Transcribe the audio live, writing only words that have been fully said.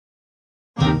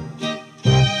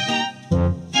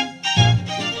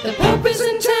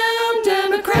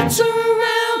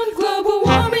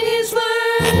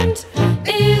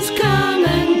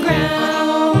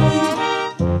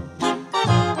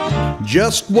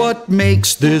just what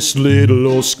makes this little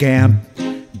old scamp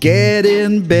get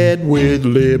in bed with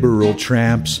liberal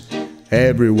tramps.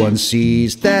 Everyone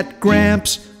sees that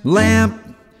Gramps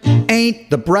lamp ain't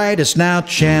the brightest now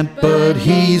chant, but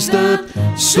he's the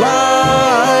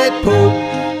sly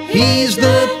pope. He's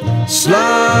the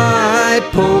sly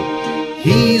pope.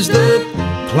 He's the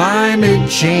climate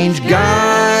change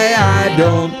guy. I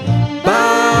don't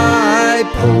buy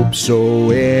pope. So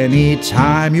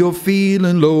anytime you're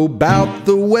feeling low about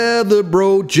the weather,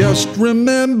 bro, just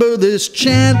remember this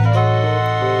chant.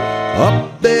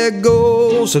 Up there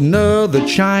goes another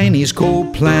Chinese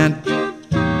coal plant.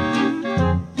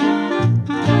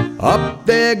 Up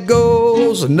there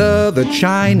goes another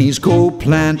Chinese coal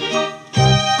plant.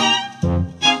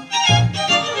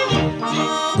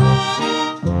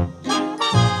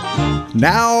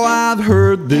 Now I've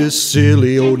heard this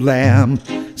silly old lamb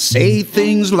say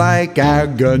things like our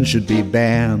gun should be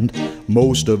banned.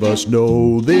 Most of us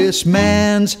know this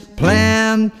man's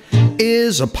plan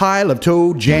is a pile of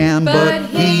toe jam, but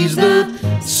he's the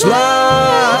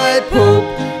sly pope.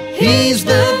 He's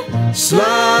the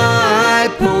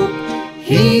sly pope.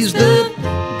 He's the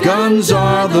guns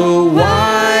are the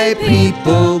why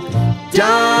people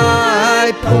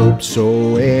die pope.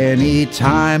 So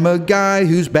anytime a guy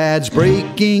who's bad's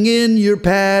breaking in your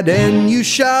pad and you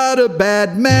shot a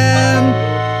bad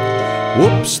man,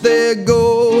 whoops, there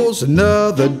goes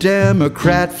another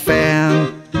Democrat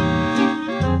fan.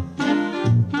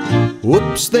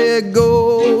 Whoops, there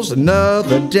goes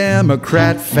another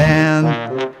Democrat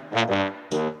fan.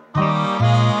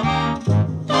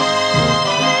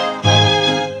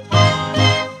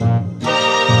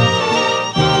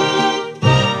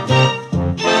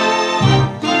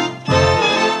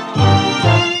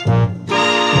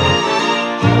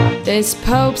 This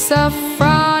pope's a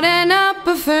fraud and a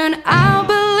buffoon. I'll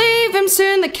believe him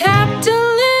soon. The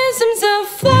capitalism's a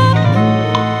flop.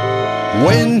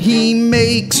 When he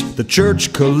makes the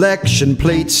church collection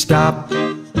plate stop.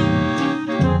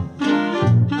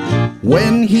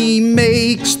 When he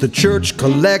makes the church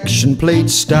collection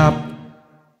plate stop.